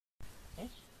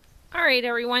Alright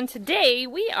everyone, today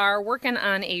we are working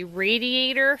on a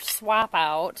radiator swap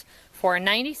out for a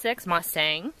 96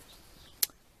 Mustang.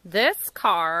 This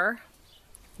car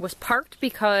was parked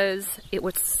because it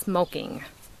was smoking.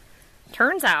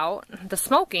 Turns out the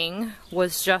smoking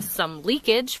was just some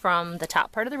leakage from the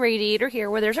top part of the radiator here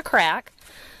where there's a crack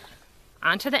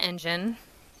onto the engine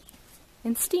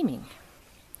and steaming.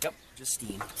 Yep, just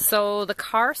steam. So the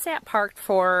car sat parked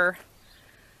for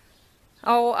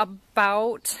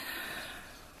about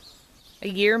a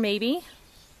year, maybe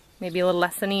a little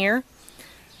less than a year,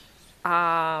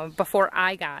 before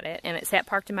I got it, and it sat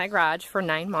parked in my garage for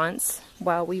 9 months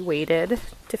while we waited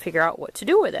to figure out what to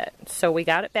do with it. So we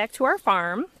got it back to our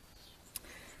farm,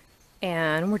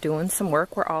 and we're doing some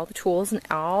work where all the tools and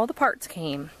all the parts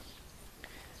came.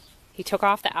 He took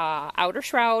off the outer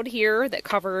shroud here that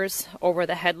covers over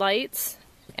the headlights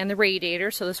and the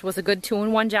radiator, so this was a good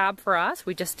two-in-one job for us.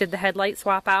 We just did the headlight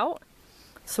swap out.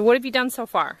 So what have you done so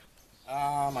far?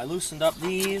 I loosened up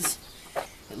these.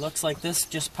 It looks like this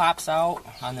just pops out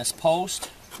on this post.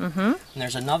 And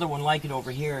there's another one like it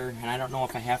over here, and I don't know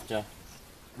if I have to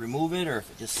remove it or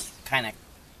if it just kind of...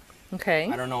 Okay.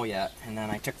 I don't know yet. And then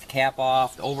I took the cap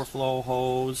off, the overflow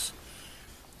hose.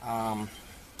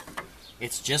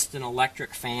 It's just an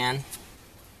electric fan.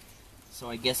 So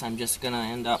I guess I'm just going to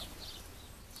end up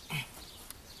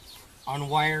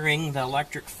unwiring the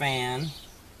electric fan.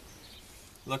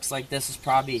 Looks like this is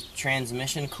probably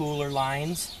transmission cooler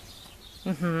lines.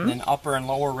 Then upper and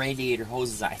lower radiator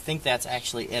hoses. I think that's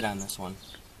actually it on this one.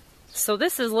 So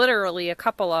this is literally a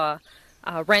couple of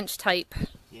wrench type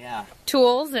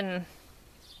tools, and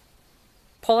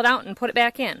pull it out and put it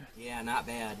back in. Yeah, not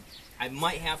bad. I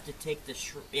might have to take the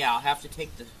I'll have to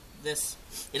take this.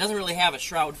 It doesn't really have a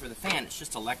shroud for the fan. It's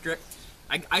just electric.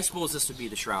 I suppose this would be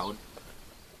the shroud.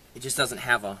 It just doesn't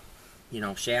have a,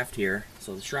 shaft here.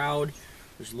 So the shroud,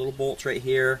 there's little bolts right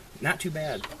here. Not too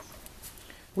bad.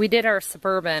 We did our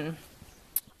Suburban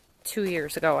 2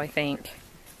 years ago, I think,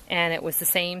 and it was the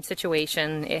same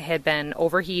situation. It had been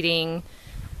overheating.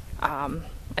 I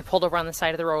pulled over on the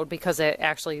side of the road because it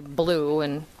actually blew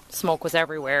and smoke was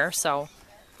everywhere. So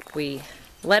we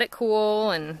let it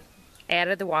cool and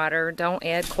added the water. Don't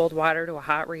add cold water to a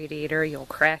hot radiator. You'll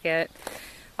crack it.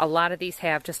 A lot of these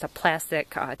have just a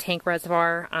plastic tank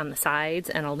reservoir on the sides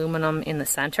and aluminum in the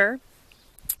center.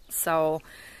 So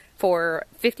for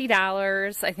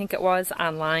 $50, I think it was,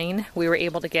 online, we were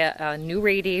able to get a new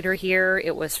radiator here.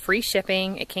 It was free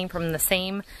shipping. It came from the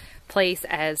same place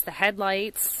as the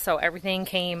headlights, so everything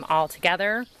came all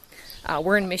together.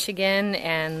 We're in Michigan,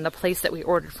 and the place that we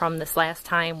ordered from this last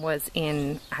time was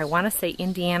in, I want to say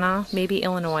Indiana, maybe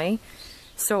Illinois.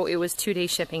 So it was 2-day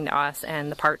shipping to us,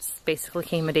 and the parts basically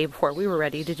came a day before we were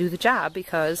ready to do the job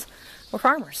because we're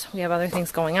farmers. We have other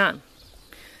things going on.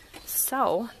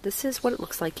 So this is what it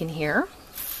looks like in here.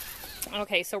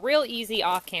 Okay, so real easy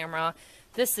off camera.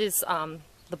 This is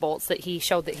the bolts that he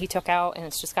showed that he took out, and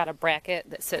it's just got a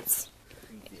bracket that sits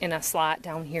in a slot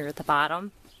down here at the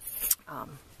bottom,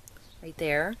 right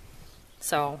there.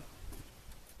 So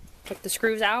took the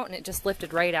screws out, and it just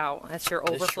lifted right out. That's your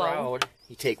overflow. This shroud,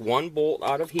 you take one bolt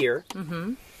out of here.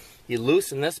 You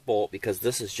loosen this bolt because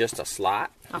this is just a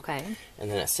slot. Okay. And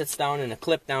then it sits down in a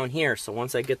clip down here. So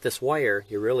once I get this wire,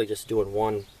 you're really just doing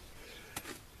one.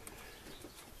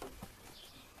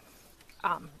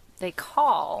 They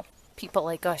call people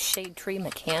like us shade tree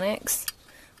mechanics.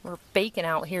 We're baking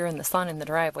out here in the sun in the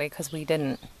driveway because we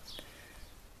didn't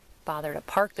bother to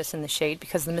park this in the shade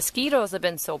because the mosquitoes have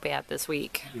been so bad this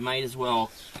week. You might as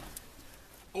well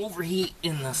overheat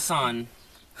in the sun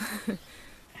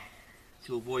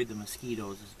to avoid the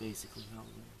mosquitoes is basically how we're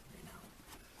doing right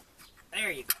now.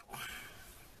 There you go.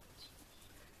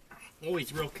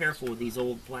 Always real careful with these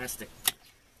old plastic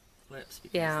clips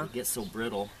because they get so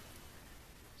brittle.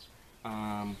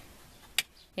 Yeah,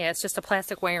 it's just a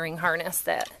plastic wiring harness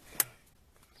that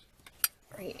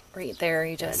right there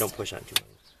you just don't push on too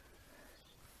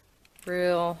much.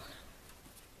 Real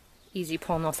easy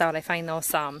pulling those out. I find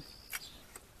those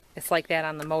it's like that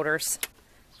on the motors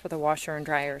for the washer and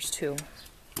dryers too.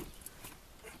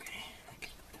 Okay,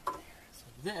 so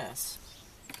this,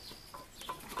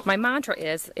 my mantra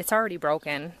is, it's already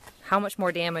broken. How much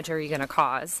more damage are you going to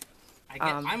cause?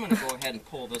 I'm going to go ahead and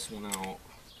pull this one out.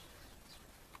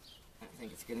 I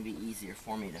think it's going to be easier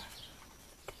for me to...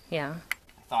 Yeah.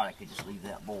 I thought I could just leave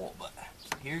that bolt, but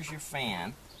here's your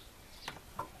fan.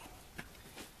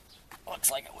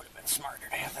 Looks like it would have been smarter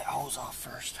to have that hose off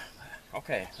first.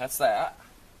 Okay, that's that.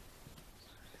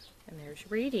 And there's your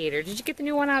radiator. Did you get the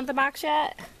new one out of the box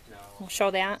yet? No. We'll show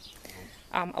that.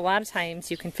 A lot of times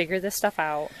you can figure this stuff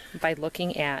out by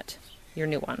looking at your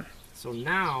new one. So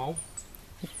now,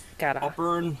 Gotta.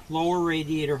 upper and lower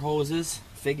radiator hoses,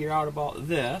 figure out about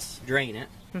this, drain it.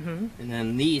 And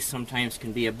then these sometimes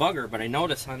can be a bugger, but I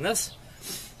notice on this,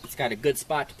 it's got a good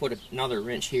spot to put another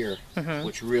wrench here,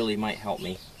 which really might help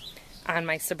me. On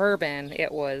my Suburban,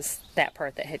 it was that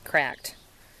part that had cracked.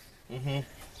 Right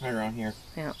around here.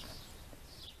 Yeah.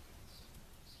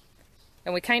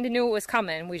 And we kind of knew it was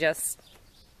coming. We just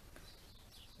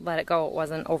let it go. It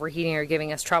wasn't overheating or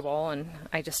giving us trouble. And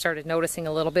I just started noticing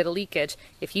a little bit of leakage.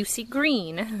 If you see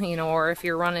green, you know, or if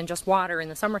you're running just water in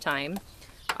the summertime,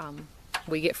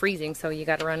 we get freezing, so you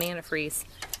got to run antifreeze.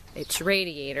 It's your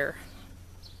radiator.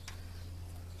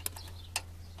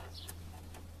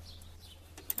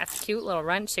 That's a cute little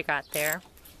wrench you got there.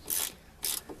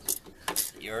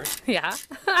 Yours? Yeah.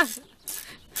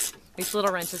 These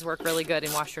little wrenches work really good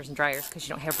in washers and dryers because you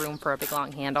don't have room for a big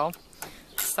long handle.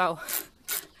 So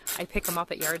I pick them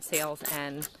up at yard sales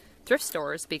and thrift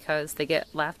stores because they get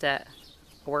left at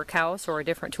a workhouse or a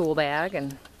different tool bag,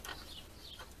 and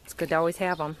it's good to always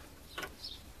have them.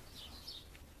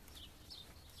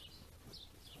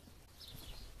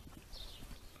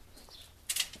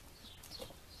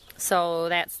 So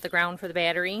that's the ground for the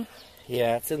battery.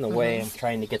 Yeah, it's in the way. I'm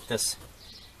trying to get this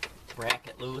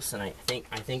bracket loose, and I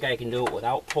think I can do it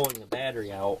without pulling the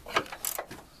battery out.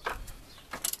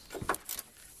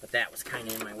 But that was kind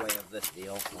of in my way of this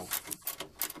deal. So.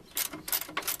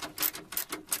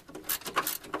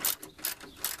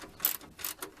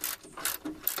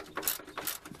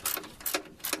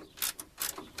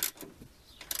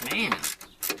 Man.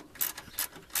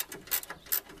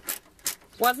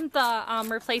 Wasn't the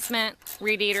replacement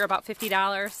radiator about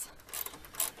 $50?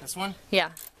 This one? Yeah.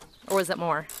 Or was it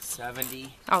more?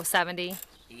 70. Oh, 70?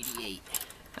 88.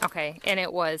 Okay. And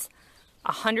it was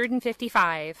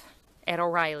 $155 at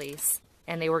O'Reilly's.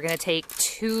 And they were going to take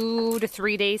 2 to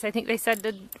 3 days, I think they said,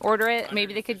 to order it.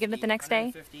 Maybe they could get it the next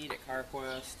day. 150 at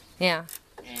CarQuest. Yeah.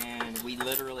 And we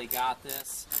literally got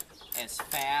this as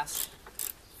fast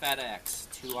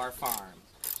FedEx to our farm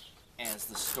as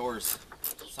the stores,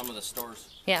 some of the stores.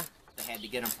 Yeah. They had to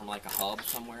get them from like a hub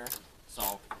somewhere.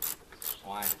 So,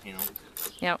 why, you know.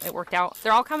 Yeah, it worked out.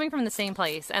 They're all coming from the same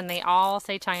place, and they all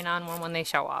say China on one when they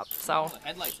show up. So. No, the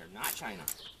headlights are not China.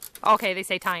 Okay, they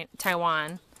say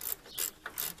Taiwan.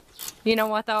 You know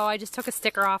what, though? I just took a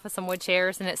sticker off of some wood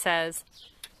chairs, and it says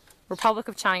Republic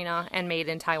of China and made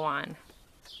in Taiwan.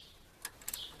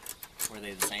 Were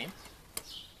they the same?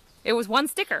 It was one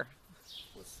sticker.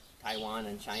 Was Taiwan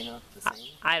and China the same?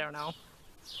 I don't know.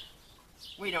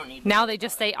 We don't need. Now they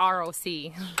just say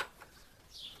ROC.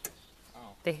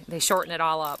 Oh. They shorten it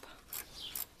all up.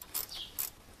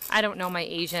 I don't know my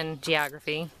Asian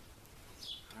geography.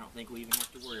 I don't think we even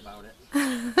have to worry about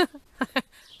it.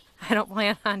 I don't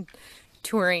plan on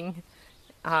touring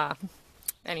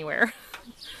anywhere.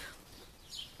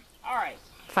 All right.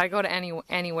 If I go to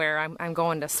anywhere, I'm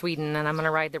going to Sweden, and I'm going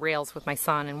to ride the rails with my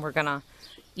son, and we're going to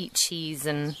eat cheese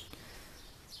and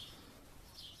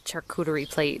charcuterie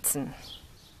plates and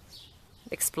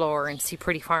explore and see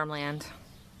pretty farmland.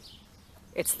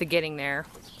 It's the getting there.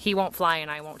 He won't fly, and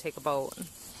I won't take a boat.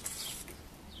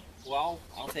 Well,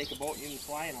 I'll take a boat, you can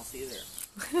fly, and I'll see you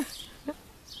there.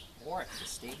 Or I can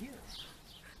just stay here.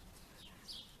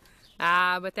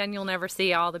 But then you'll never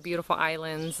see all the beautiful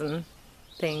islands and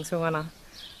things. We want to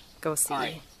go see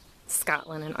right.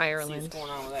 Scotland and See Ireland. what's going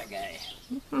on with that guy.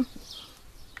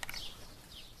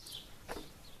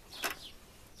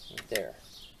 Right there.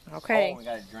 Okay. Oh, we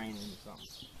got to drain into something.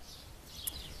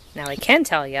 Now I can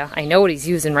tell you, I know what he's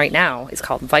using right now is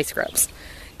called vice grips.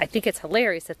 I think it's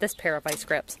hilarious that this pair of vice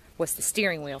grips was the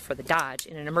steering wheel for the Dodge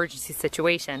in an emergency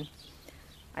situation.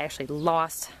 I actually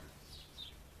lost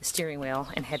the steering wheel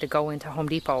and had to go into Home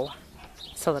Depot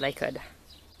so that I could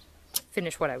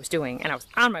finish what I was doing. And I was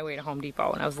on my way to Home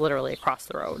Depot, and I was literally across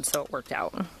the road, so it worked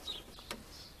out.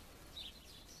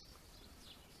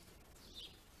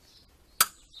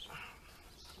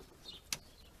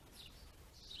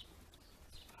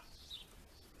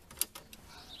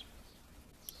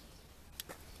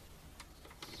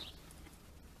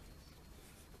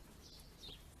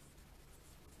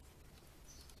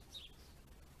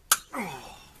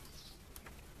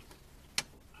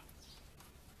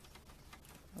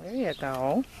 There you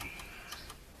go.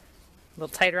 A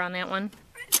little tighter on that one.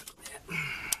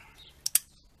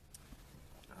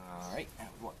 Alright,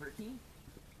 that was what, 13?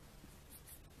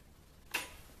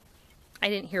 I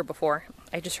didn't hear before.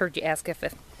 I just heard you ask if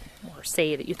it, or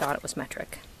say that you thought it was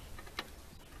metric.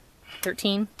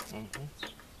 13? Mm-hmm.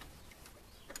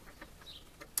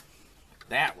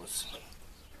 That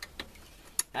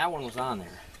one was on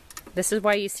there. This is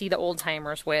why you see the old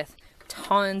timers with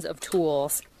tons of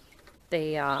tools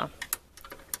They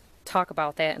talk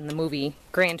about that in the movie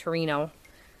Gran Torino.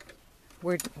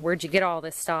 Where'd you get all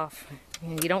this stuff?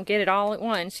 You don't get it all at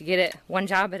once. You get it one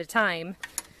job at a time.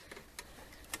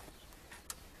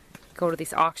 Go to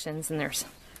these auctions and there's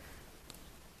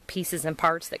pieces and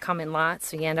parts that come in lots,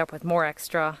 so you end up with more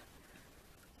extra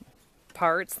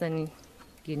parts than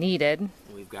you needed.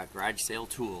 We've got garage sale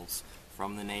tools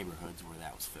from the neighborhoods where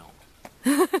that was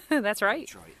filmed. That's right.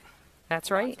 Detroit. That's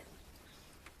right.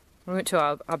 We went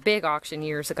to a big auction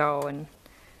years ago, and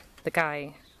the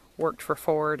guy worked for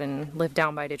Ford and lived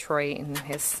down by Detroit, and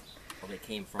his They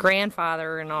came from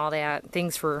grandfather and all that,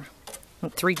 things for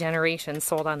 3 generations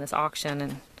sold on this auction,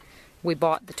 and we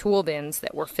bought the tool bins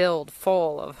that were filled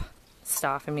full of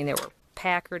stuff. I mean, there were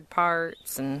Packard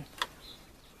parts, and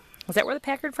is that where the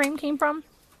Packard frame came from?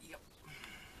 Yep.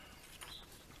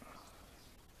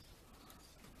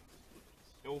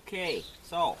 Okay,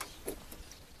 so.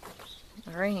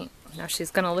 Alright, now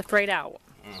she's going to lift right out.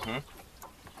 Mm-hmm.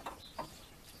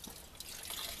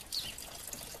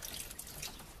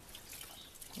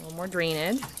 A little more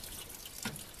drainage.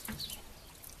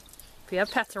 If you have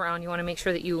pets around, you want to make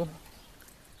sure that you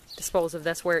dispose of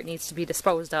this where it needs to be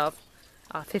disposed of.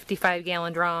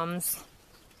 55-gallon drums,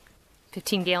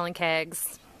 15-gallon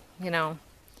kegs, you know,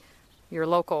 your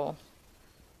local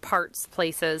parts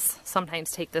places sometimes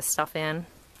take this stuff in.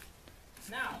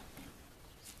 Now,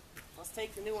 let's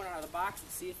take the new one out of the box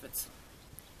and see if it's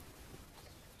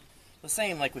the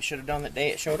same like we should have done that day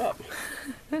it showed up.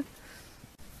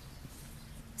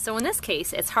 So in this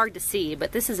case, it's hard to see,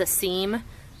 but this is a seam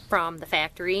from the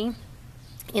factory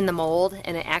in the mold,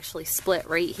 and it actually split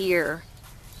right here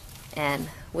and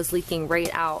was leaking right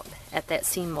out at that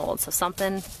seam mold. So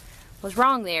something was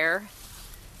wrong there,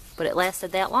 but it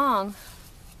lasted that long.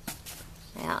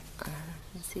 Yeah,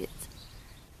 you see it.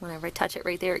 Whenever I touch it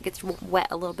right there, it gets wet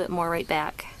a little bit more right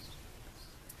back.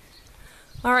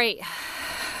 All right,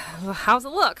 well, how's it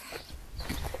look?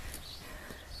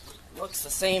 Looks the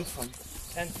same from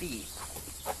 10 feet.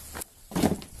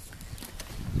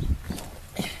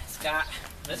 It's got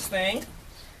this thing.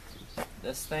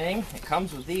 It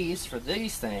comes with these for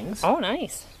these things. Oh,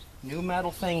 nice. New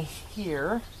metal thing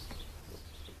here.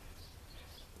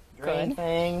 Drain Good.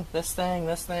 thing, this thing,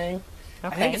 this thing.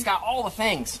 Okay. I think it's got all the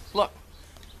things. Look.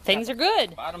 Things are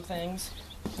good. Bottom things.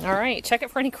 All right, check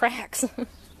it for any cracks.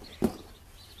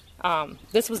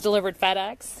 This was delivered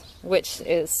FedEx, which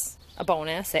is a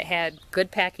bonus. It had good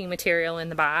packing material in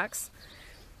the box.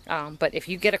 But if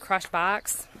you get a crushed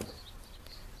box,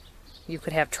 you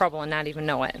could have trouble and not even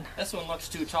know it. This one looks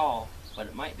too tall, but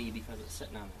it might be because it's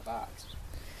sitting on the box.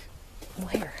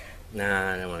 Where?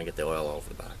 Nah, I don't want to get the oil all over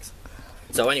the box.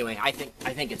 So anyway, I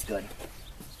think it's good.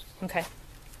 Okay.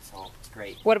 So it's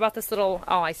great. What about this little,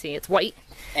 oh, I see, it's white.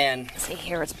 And See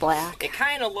here, it's black. it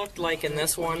kind of looked like in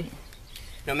this one,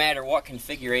 no matter what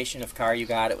configuration of car you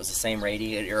got, it was the same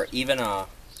radiator, even a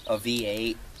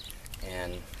V8,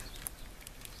 and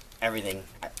everything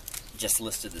just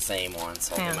listed the same one,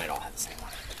 so Yeah. they might all have the same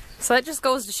one. So that just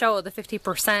goes to show the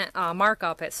 50%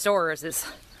 markup at stores is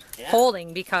Yeah.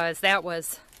 holding, because that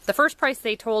was the first price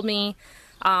they told me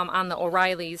on the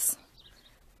O'Reilly's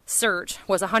search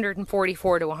was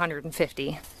 144 to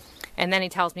 150, and then he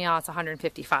tells me, oh, it's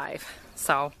 155.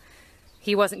 So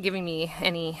he wasn't giving me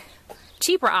any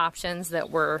cheaper options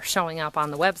that were showing up on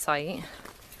the website.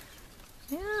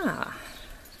 Yeah.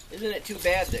 Isn't it too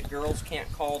bad that girls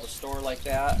can't call the store like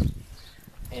that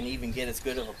and even get as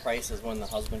good of a price as when the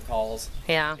husband calls?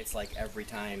 Yeah. It's like every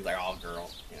time they're all girl,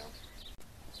 you know.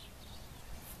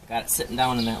 Got it sitting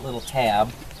down in that little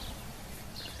tab.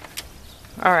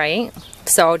 All right.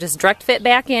 So just direct fit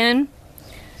back in.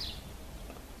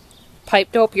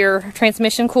 Pipe dope your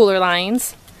transmission cooler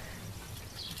lines.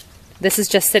 This is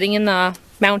just sitting in the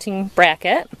mounting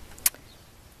bracket.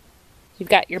 You've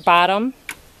got your bottom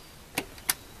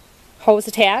hose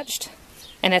attached,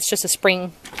 and that's just a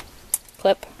spring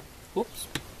clip. Whoops.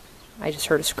 I just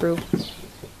heard a screw.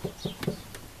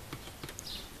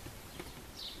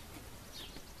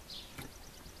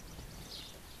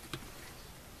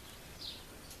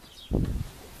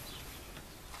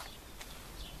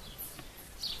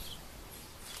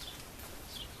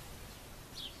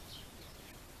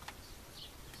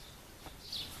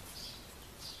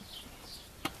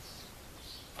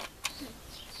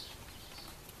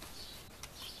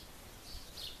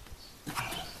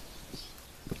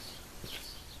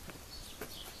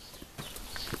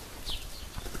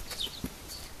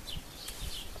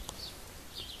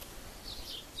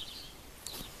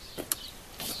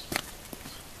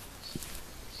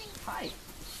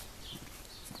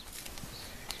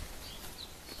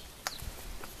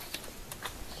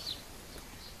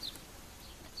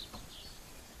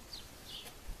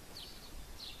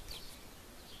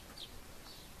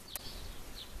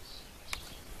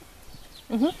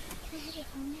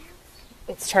 Mm-hmm.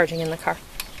 It's charging in the car.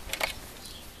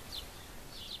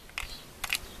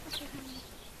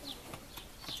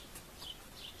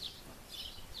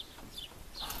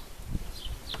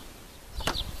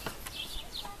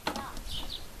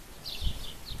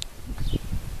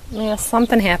 Yeah,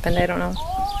 something happened. I don't know.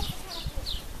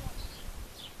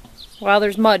 Well,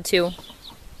 there's mud too.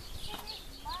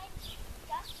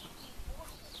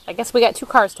 I guess we got 2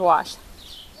 cars to wash.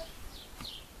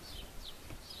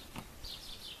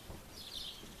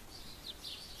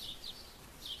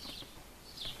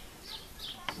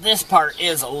 This part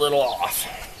is a little off.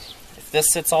 If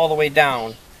this sits all the way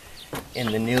down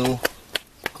in the new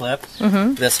clip,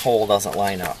 this hole doesn't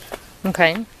line up.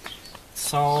 Okay.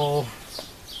 So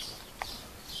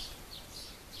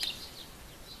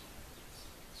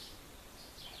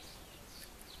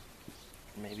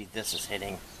maybe this is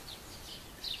hitting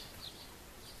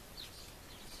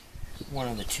one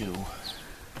of the two.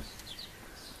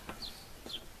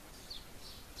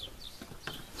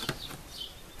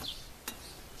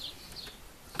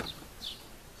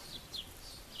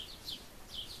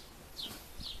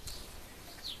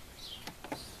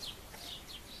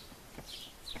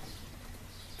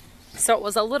 So it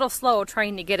was a little slow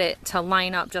trying to get it to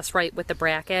line up just right with the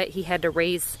bracket. He had to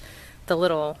raise the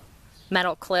little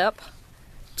metal clip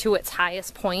to its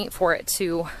highest point for it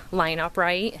to line up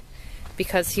right,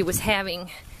 because he was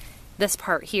having this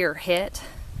part here hit,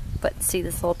 but see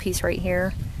this little piece right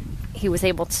here? He was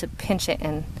able to pinch it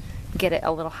and get it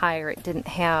a little higher. It didn't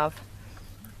have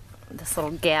this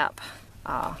little gap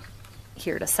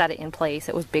here to set it in place.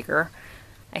 It was bigger.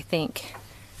 I think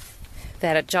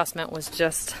that adjustment was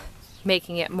just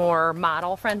making it more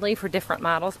model friendly for different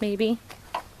models maybe.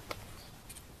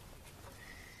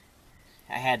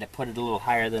 I had to put it a little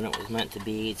higher than it was meant to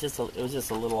be. It was just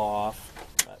a little off.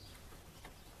 But.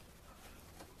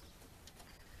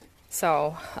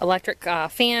 So electric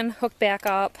fan hooked back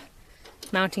up,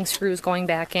 mounting screws going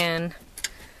back in.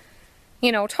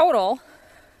 You know, total,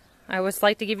 I would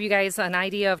like to give you guys an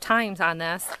idea of times on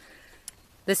this.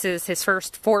 This is his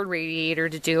first Ford radiator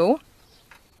to do.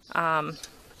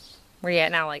 Where you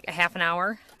at now, like a half an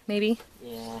hour, maybe?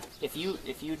 Yeah, if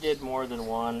you did more than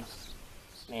one,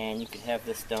 man, you could have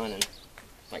this done in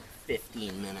like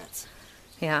 15 minutes.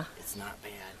 Yeah. It's not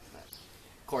bad. But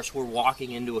of course, we're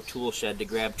walking into a tool shed to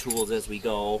grab tools as we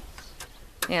go.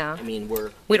 Yeah. I mean,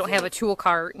 we don't have a tool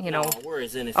cart, you know, we're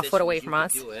as a foot away from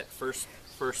us. Do it.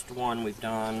 First one we've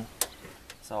done,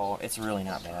 so it's really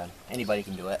not bad. Anybody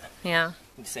can do it. Yeah. You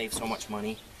can save so much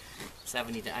money.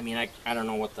 70. I mean, I don't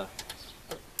know what the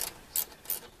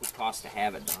would cost to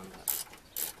have it done. But.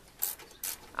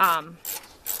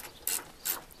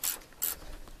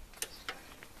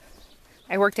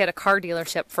 I worked at a car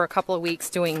dealership for a couple of weeks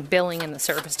doing billing in the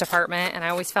service department, and I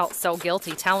always felt so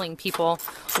guilty telling people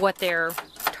what their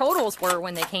totals were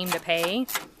when they came to pay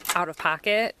out of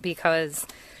pocket, because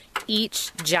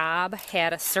each job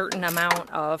had a certain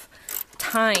amount of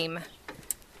time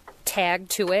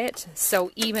tagged to it.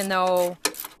 So even though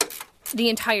the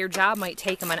entire job might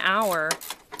take them an hour,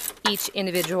 each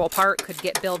individual part could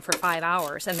get billed for 5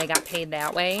 hours, and they got paid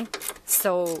that way.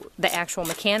 So the actual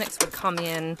mechanics would come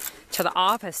in to the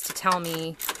office to tell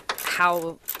me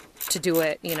how to do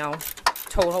it, you know,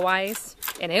 total wise.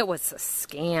 And it was a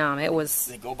scam. It was.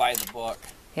 They go by the book.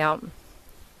 Yeah.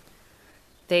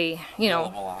 They, you know.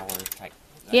 Hour, like,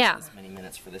 yeah. This many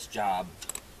minutes for this job.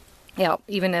 Yeah.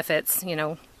 Even if it's, you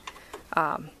know,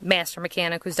 master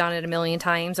mechanic who's done it a million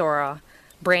times, or a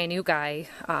brand new guy,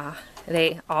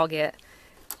 they all get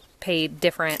paid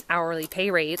different hourly pay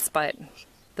rates, but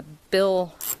the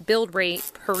build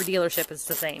rate per dealership is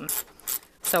the same.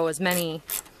 So as many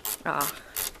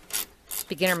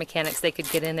beginner mechanics they could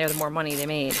get in there, the more money they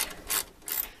made.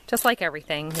 Just like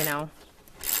everything, you know.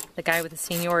 The guy with the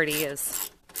seniority is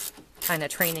kind of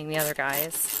training the other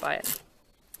guys, but...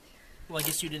 Well, I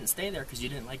guess you didn't stay there because you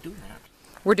didn't like doing that.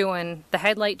 We're doing the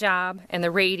headlight job and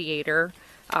the radiator.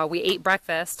 We ate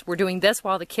breakfast. We're doing this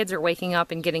while the kids are waking up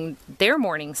and getting their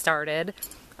morning started.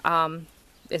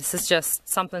 This is just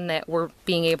something that we're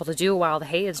being able to do while the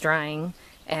hay is drying,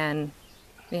 and,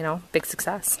 you know, big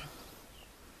success.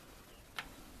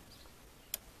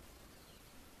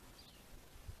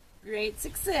 Great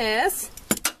success.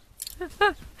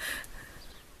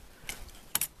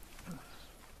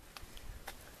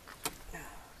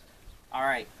 All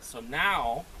right, so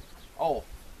now,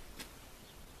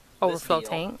 overflow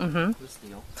tank. This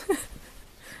deal.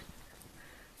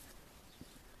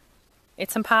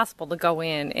 It's impossible to go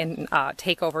in and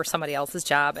take over somebody else's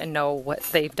job and know what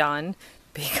they've done,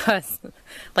 because,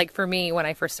 like for me, when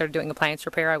I first started doing appliance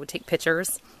repair, I would take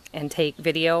pictures and take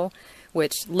video.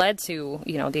 which led to,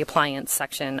 you know, the appliance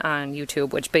section on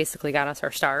YouTube, which basically got us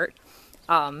our start.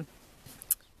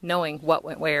 Knowing what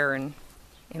went where and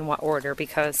in what order,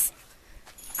 because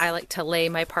I like to lay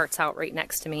my parts out right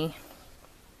next to me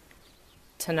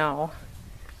to know.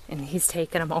 And he's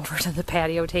taking them over to the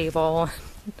patio table,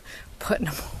 putting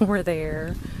them over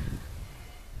there.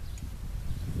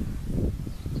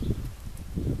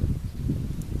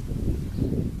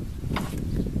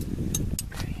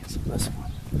 Okay, so this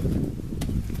one.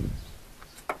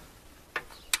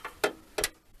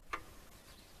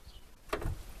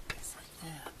 Just like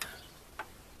that.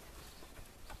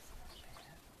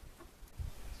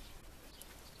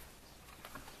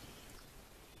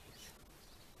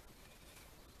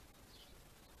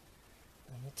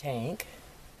 And the tank.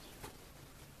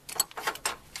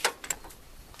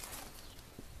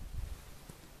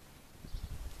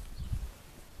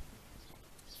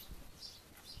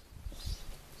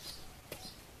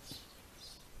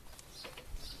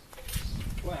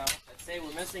 Well, I'd say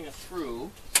we're missing a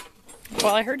screw.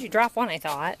 Well, I heard you drop one, I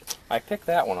thought. I picked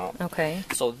that one up. Okay.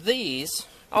 So these...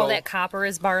 Oh, that copper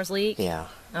is bars leak? Yeah.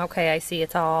 Okay, I see.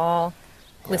 It's all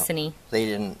glisteny. They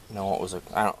didn't know it was a...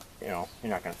 I don't... You know,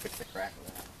 you're not going to fix the crack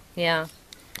with that. Yeah.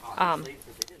 Obviously,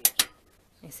 because they didn't.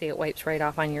 I see it wipes right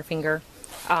off on your finger.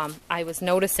 I was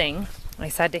noticing, I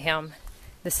said to him,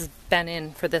 this has been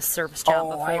in for this service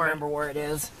job before. I remember where it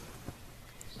is.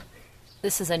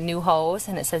 This is a new hose,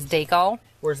 and it says Daco.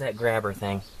 Where's that grabber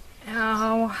thing?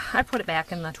 Oh, I put it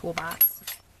back in the toolbox.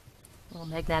 Little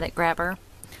magnetic grabber.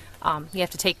 You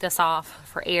have to take this off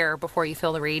for air before you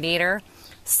fill the radiator.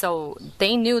 So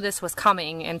they knew this was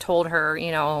coming and told her,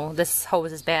 you know, this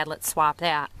hose is bad, let's swap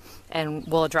that. And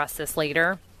we'll address this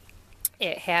later.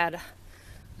 It had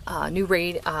a new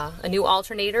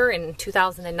alternator in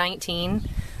 2019.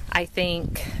 I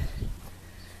think,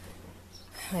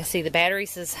 I see the battery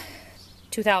says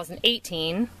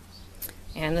 2018.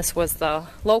 And this was the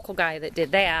local guy that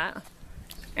did that.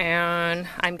 And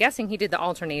I'm guessing he did the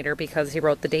alternator because he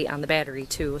wrote the date on the battery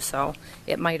too. So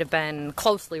it might have been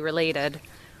closely related.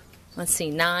 Let's see,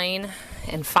 9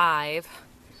 and 5.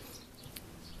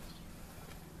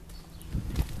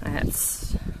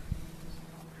 That's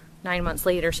 9 months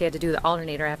later, she had to do the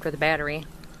alternator after the battery.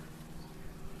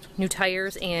 New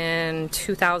tires in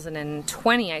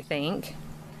 2020, I think.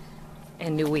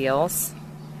 And new wheels.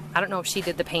 I don't know if she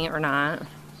did the paint or not.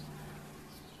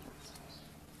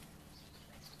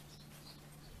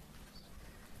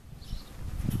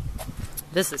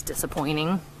 This is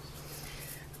disappointing.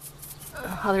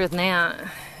 Other than that,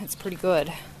 it's pretty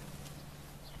good.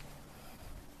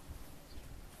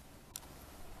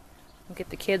 I'll get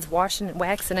the kids washing and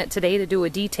waxing it today to do a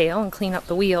detail and clean up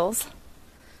the wheels.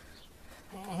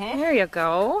 There you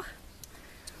go.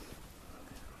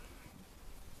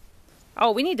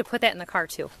 Oh, we need to put that in the car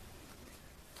too.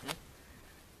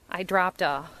 I dropped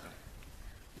a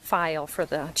file for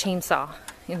the chainsaw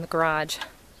in the garage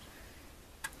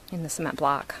in the cement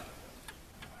block.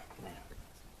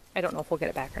 I don't know if we'll get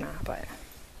it back or not, but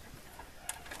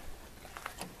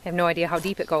I have no idea how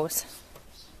deep it goes.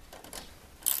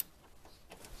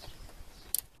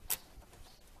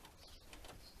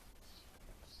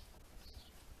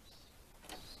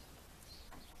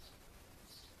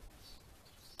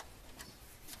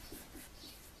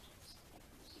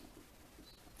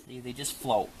 See, they just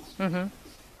float. Mm-hmm.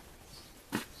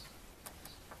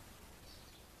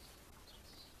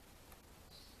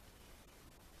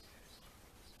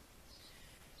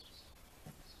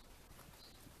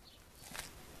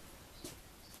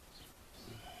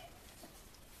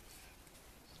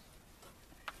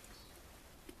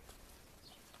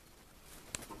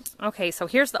 Okay, so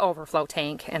here's the overflow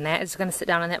tank, and that is going to sit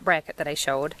down in that bracket that I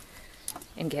showed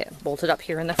and get bolted up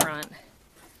here in the front.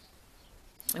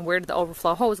 And where did the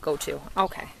overflow hose go to?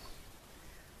 Okay.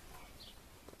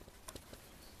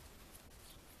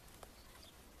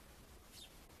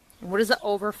 What does the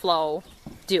overflow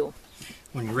do?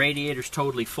 When your radiator's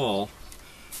totally full,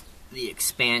 the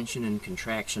expansion and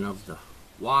contraction of the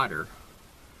water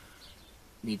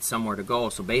needs somewhere to go.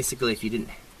 So basically, if you didn't...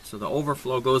 So the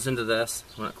overflow goes into this.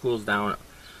 When it cools down, it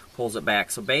pulls it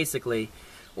back. So basically,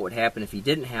 what would happen if you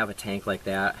didn't have a tank like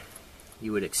that,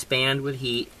 you would expand with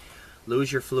heat,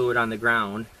 lose your fluid on the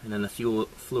ground, and then the fluid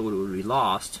would be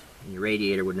lost, and your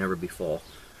radiator would never be full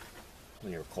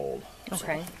when you're cold.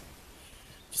 Okay. So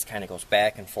it just kind of goes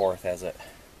back and forth as it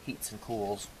heats and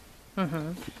cools.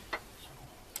 Mm-hmm.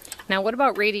 Now, what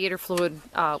about radiator fluid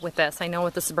with this? I know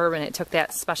with the Suburban, it took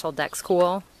that special Dex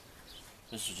Cool.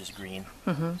 This is just green.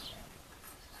 Mm-hmm.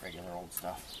 Regular old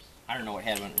stuff. I don't know what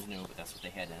had when it was new, but that's what they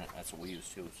had in it. That's what we use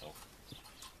too. So.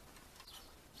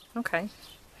 Okay.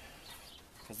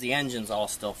 because the engine's all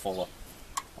still full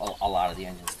of, a lot of the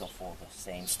engine's still full of the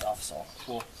same stuff, so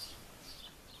we'll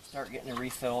start getting it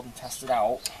refilled and tested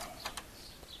out.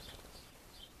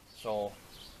 So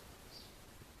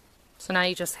now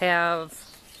you just have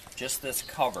just this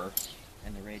cover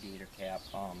and the radiator cap.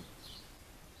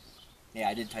 Yeah,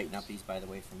 I did tighten up these, by the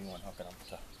way, from you and hooking them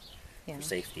to for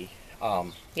safety.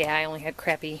 Yeah, I only had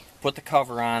crappy. Put the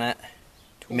cover on it.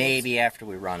 Tools. Maybe after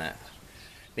we run it.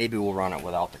 Maybe we'll run it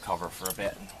without the cover for a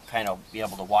bit and kind of be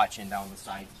able to watch in down the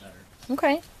sides better.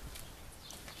 Okay.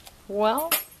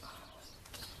 Well,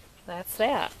 that's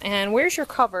that. And where's your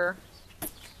cover?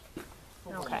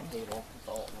 Okay.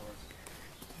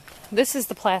 This is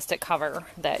the plastic cover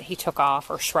that he took off,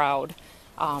 or shroud,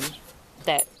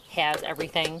 that has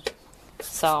everything.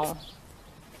 So,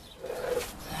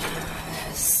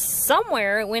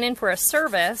 somewhere it went in for a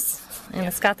service, and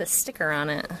it's got this sticker on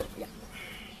it. Yeah.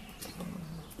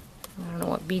 I don't know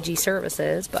what BG service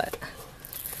is, but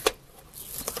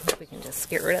we can just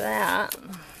get rid of that.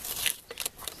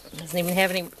 It doesn't even have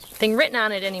anything written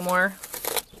on it anymore.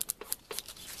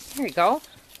 There you go.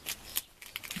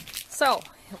 So,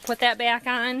 we'll put that back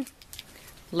on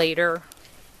later.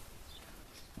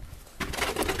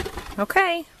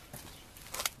 Okay.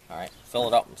 Alright, fill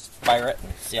it up and fire it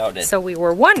and see how it did. So we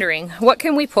were wondering, what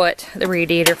can we put the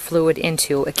radiator fluid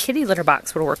into? A kitty litter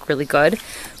box would work really good.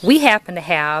 We happen to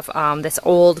have this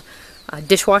old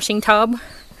dishwashing tub,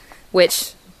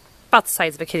 which about the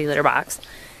size of a kitty litter box.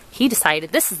 He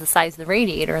decided this is the size of the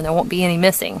radiator and there won't be any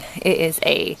missing. It is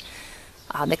a,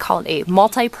 they call it a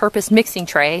multi-purpose mixing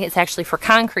tray. It's actually for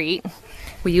concrete.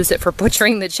 We use it for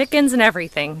butchering the chickens and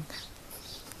everything.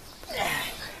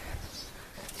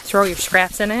 Throw your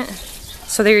scraps in it.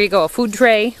 So there you go. A food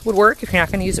tray would work if you're not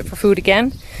going to use it for food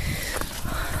again.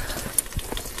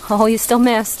 Oh, you still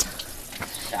missed.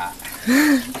 Yeah.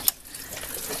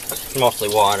 Mostly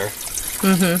water.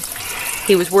 Mm-hmm.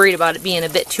 He was worried about it being a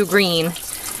bit too green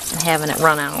and having it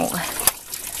run out.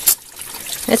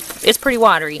 It's pretty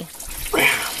watery.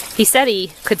 He said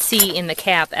he could see in the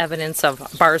cap evidence of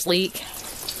bars leak.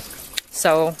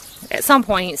 So at some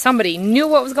point somebody knew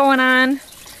what was going on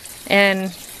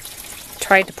and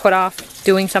tried to put off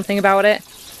doing something about it.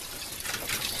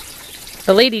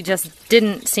 The lady just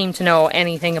didn't seem to know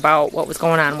anything about what was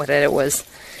going on with it. It was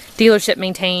dealership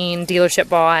maintained, dealership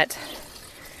bought,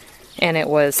 and it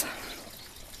was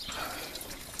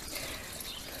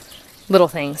little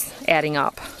things adding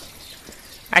up.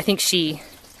 I think she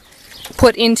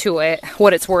put into it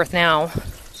what it's worth now.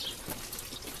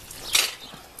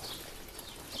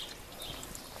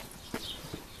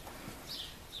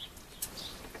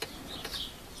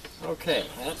 Okay,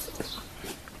 that's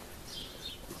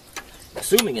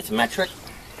assuming it's metric.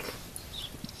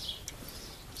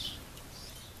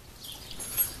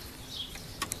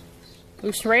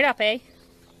 Loosen right up, eh?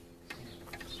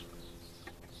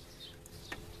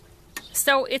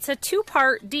 So it's a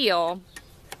two-part deal.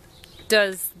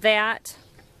 Does that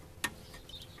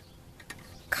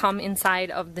come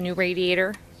inside of the new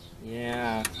radiator?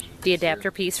 Yeah. The adapter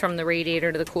piece from the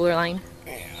radiator to the cooler line?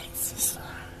 Yeah, it's just,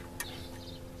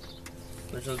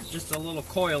 there's just a little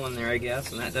coil in there, I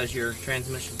guess, and that does your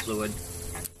transmission fluid.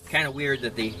 Kind of weird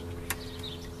that they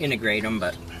integrate them,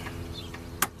 but it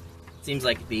seems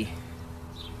like it'd be.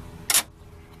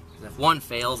 If one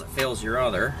fails, it fails your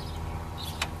other.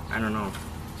 I don't know.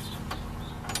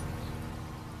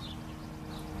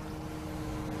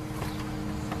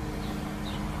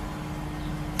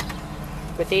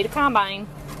 Good day to combine.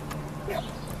 Yep.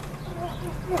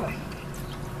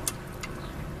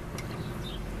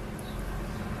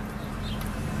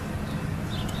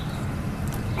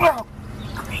 Oh,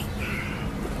 great.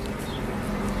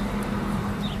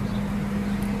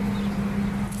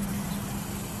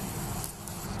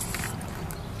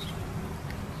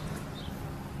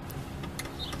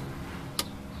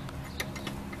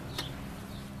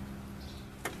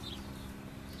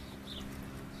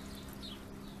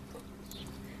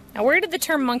 Now, where did the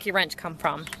term monkey wrench come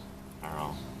from? I don't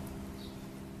know.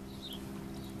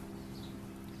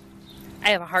 I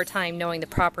have a hard time knowing the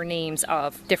proper names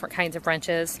of different kinds of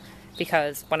wrenches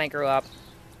because when I grew up,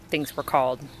 things were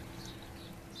called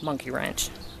monkey wrench.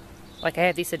 Like I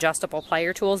have these adjustable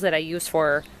plier tools that I use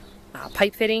for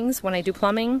pipe fittings when I do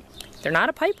plumbing. They're not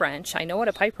a pipe wrench. I know what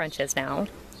a pipe wrench is now,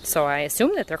 so I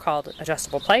assume that they're called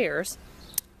adjustable pliers,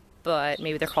 but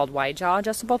maybe they're called wide jaw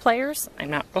adjustable pliers. I'm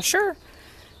not real sure.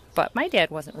 But my dad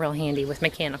wasn't real handy with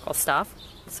mechanical stuff,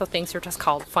 so things are just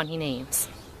called funny names.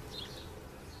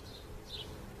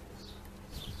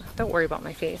 Don't worry about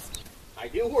my face. I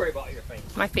do worry about your face.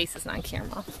 My face is not on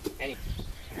camera.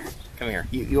 Come here.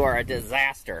 You are a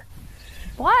disaster.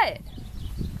 What?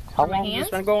 How long has this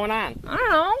been going on? I don't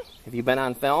know. Have you been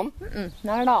on film?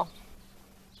 Not at all.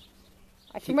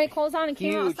 I threw my clothes on and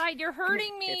came outside. You're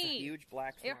hurting me. It's a huge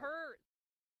black spot. It hurts.